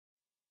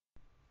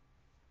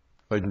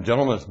Ladies and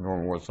gentlemen, this is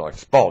Norman Woodstock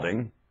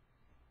Spalding,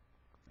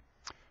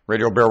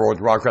 Radio Barrel with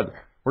Rock.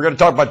 We're going to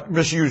talk about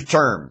misused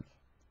terms.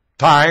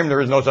 Time,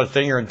 there is no such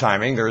thing here in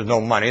timing. There is no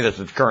money. This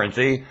is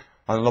currency.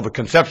 I don't know, the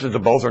conceptions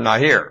of both are not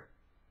here.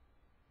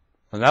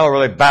 And that'll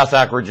really bass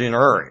backwards in a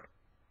hurry.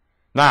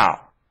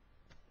 Now,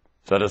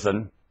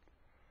 citizen,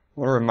 I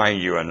want to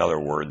remind you another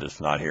word that's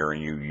not here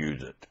and you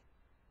use it.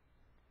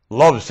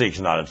 Love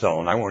seeks not its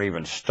own. I won't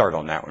even start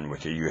on that one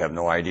with you. You have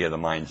no idea the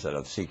mindset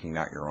of seeking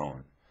not your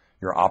own.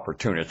 You're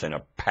opportunist in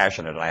a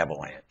passionate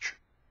avalanche.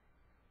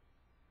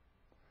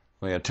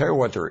 Well, I tell you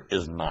what there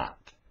is not.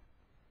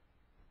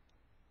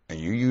 And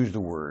you use the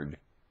word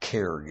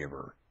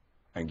caregiver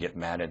and get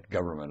mad at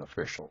government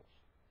officials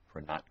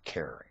for not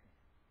caring.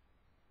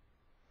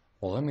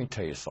 Well, let me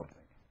tell you something.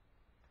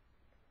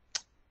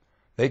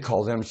 They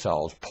call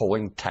themselves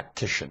polling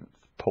tacticians.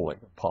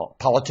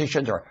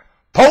 Politicians are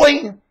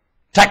polling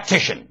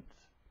tacticians.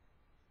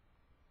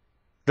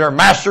 They're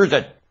masters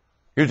at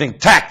using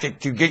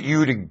tactics to get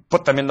you to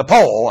put them in the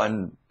poll,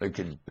 and they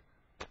could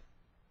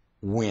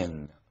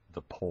win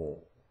the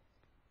poll.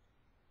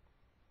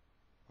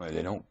 Well,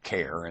 they don't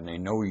care, and they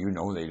know you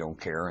know they don't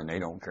care, and they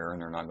don't care,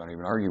 and they're not going to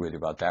even argue with you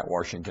about that.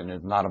 Washington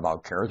is not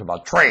about care, it's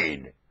about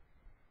trade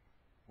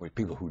with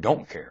people who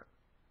don't care.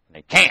 And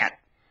they can't,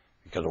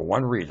 because of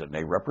one reason.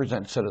 They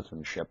represent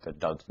citizenship that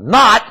does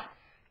not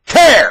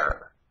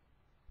care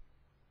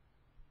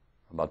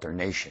about their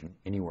nation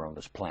anywhere on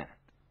this planet.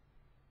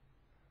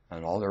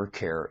 And all their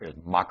care is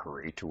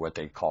mockery to what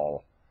they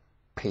call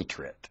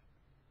patriot.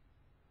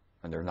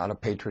 And they're not a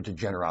patriot to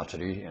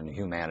generosity and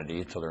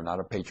humanity, so they're not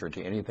a patriot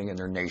to anything in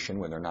their nation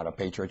when they're not a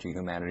patriot to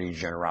humanity,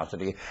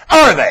 generosity,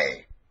 are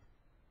they?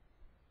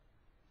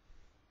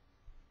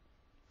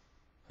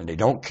 And they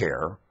don't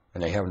care,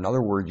 and they have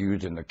another word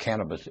used in the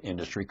cannabis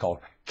industry called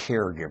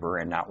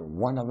caregiver, and not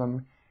one of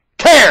them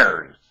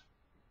cares.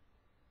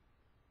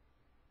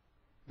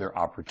 They're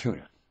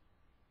opportunists.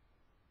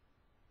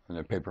 And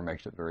the paper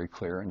makes it very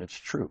clear, and it's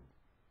true.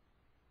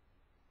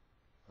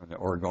 And the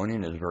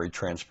Oregonian is very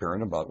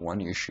transparent about one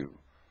issue.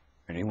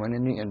 Anyone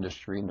in the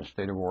industry in the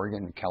state of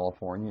Oregon,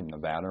 California,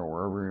 Nevada, or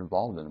wherever you're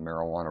involved in the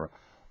marijuana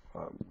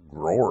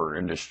grower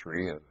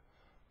industry,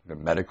 the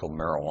medical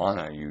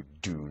marijuana, you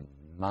do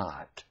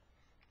not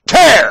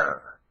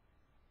care.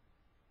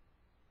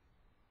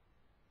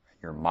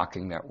 You're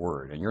mocking that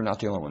word. And you're not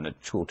the only one. The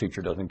school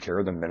teacher doesn't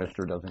care. The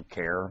minister doesn't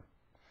care.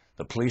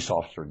 The police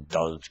officer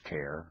does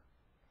care.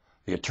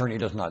 The attorney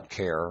does not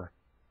care.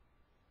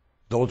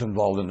 Those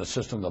involved in the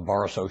system, the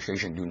Bar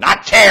Association, do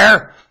not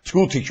care.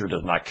 School teacher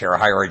does not care.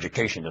 Higher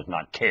education does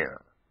not care.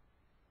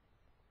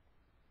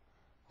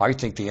 I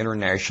think the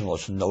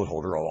internationalist note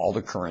holder of all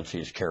the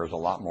currencies cares a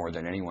lot more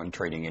than anyone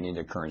trading any of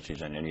the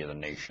currencies in any of the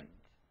nations.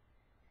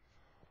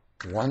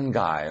 One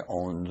guy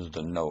owns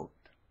the note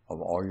of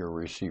all your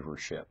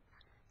receivership.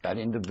 That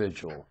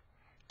individual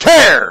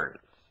cares,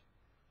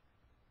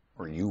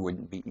 or you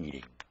wouldn't be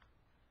eating.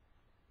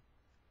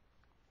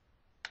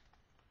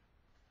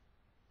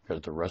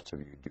 Because the rest of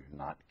you do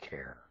not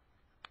care.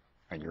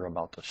 And you're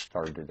about to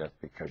starve to death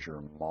because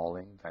you're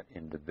mauling that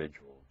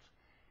individual's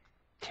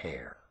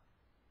care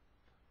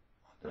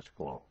on this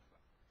globe.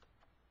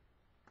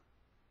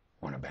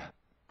 Want to bet?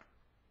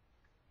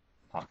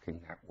 Mocking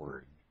that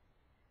word,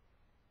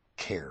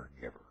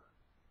 caregiver.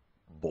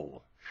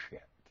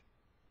 Bullshit.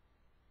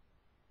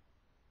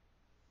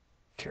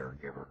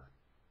 Caregiver.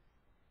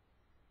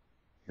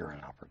 You're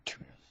an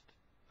opportunist,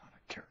 not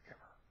a caregiver.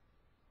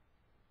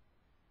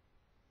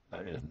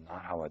 That is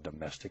not how a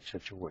domestic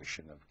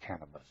situation of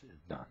cannabis is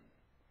done.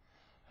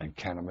 And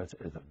cannabis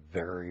is a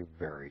very,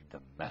 very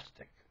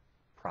domestic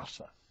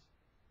process,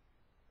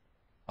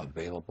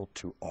 available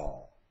to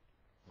all,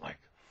 like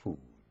food.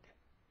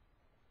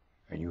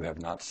 And you have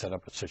not set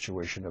up a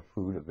situation of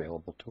food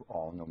available to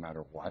all, no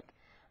matter what.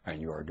 And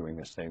you are doing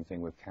the same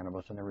thing with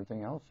cannabis and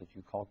everything else that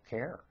you call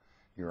care.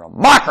 You're a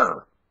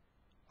mocker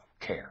of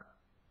care.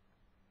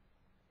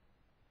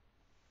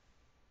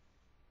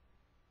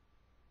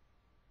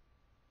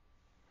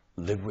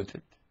 Live with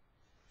it.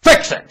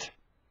 Fix it!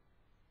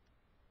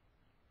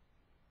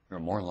 You're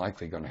more than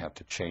likely going to have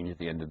to change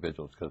the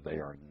individuals because they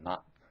are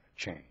not going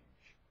to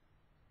change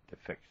to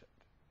fix it.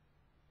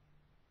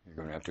 You're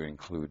going to have to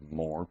include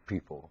more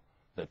people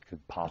that could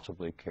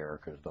possibly care,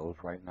 because those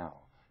right now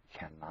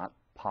cannot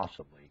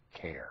possibly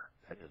care.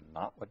 That is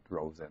not what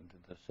drove them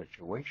to this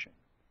situation.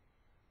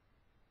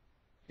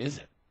 Is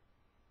it?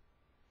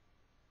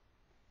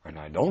 And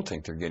I don't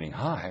think they're getting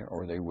high,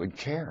 or they would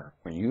care.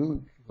 When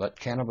you let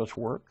cannabis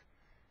work,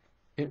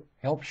 it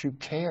helps you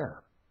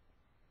care.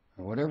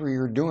 And whatever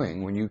you're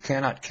doing, when you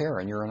cannot care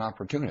and you're an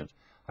opportunist,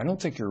 I don't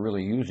think you're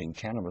really using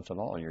cannabis at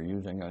all. You're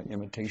using an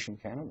imitation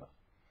cannabis.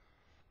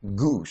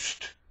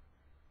 Gooseweed.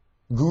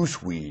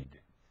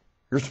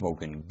 You're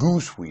smoking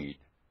gooseweed,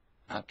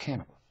 not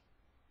cannabis.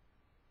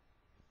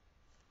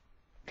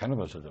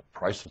 Cannabis is a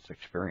priceless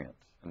experience,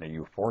 and the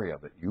euphoria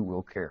of it, you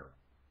will care.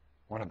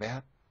 Want to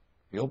bet?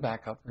 You'll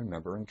back up,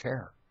 remember, and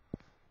care.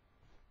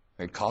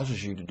 It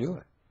causes you to do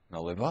it.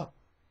 Now live up.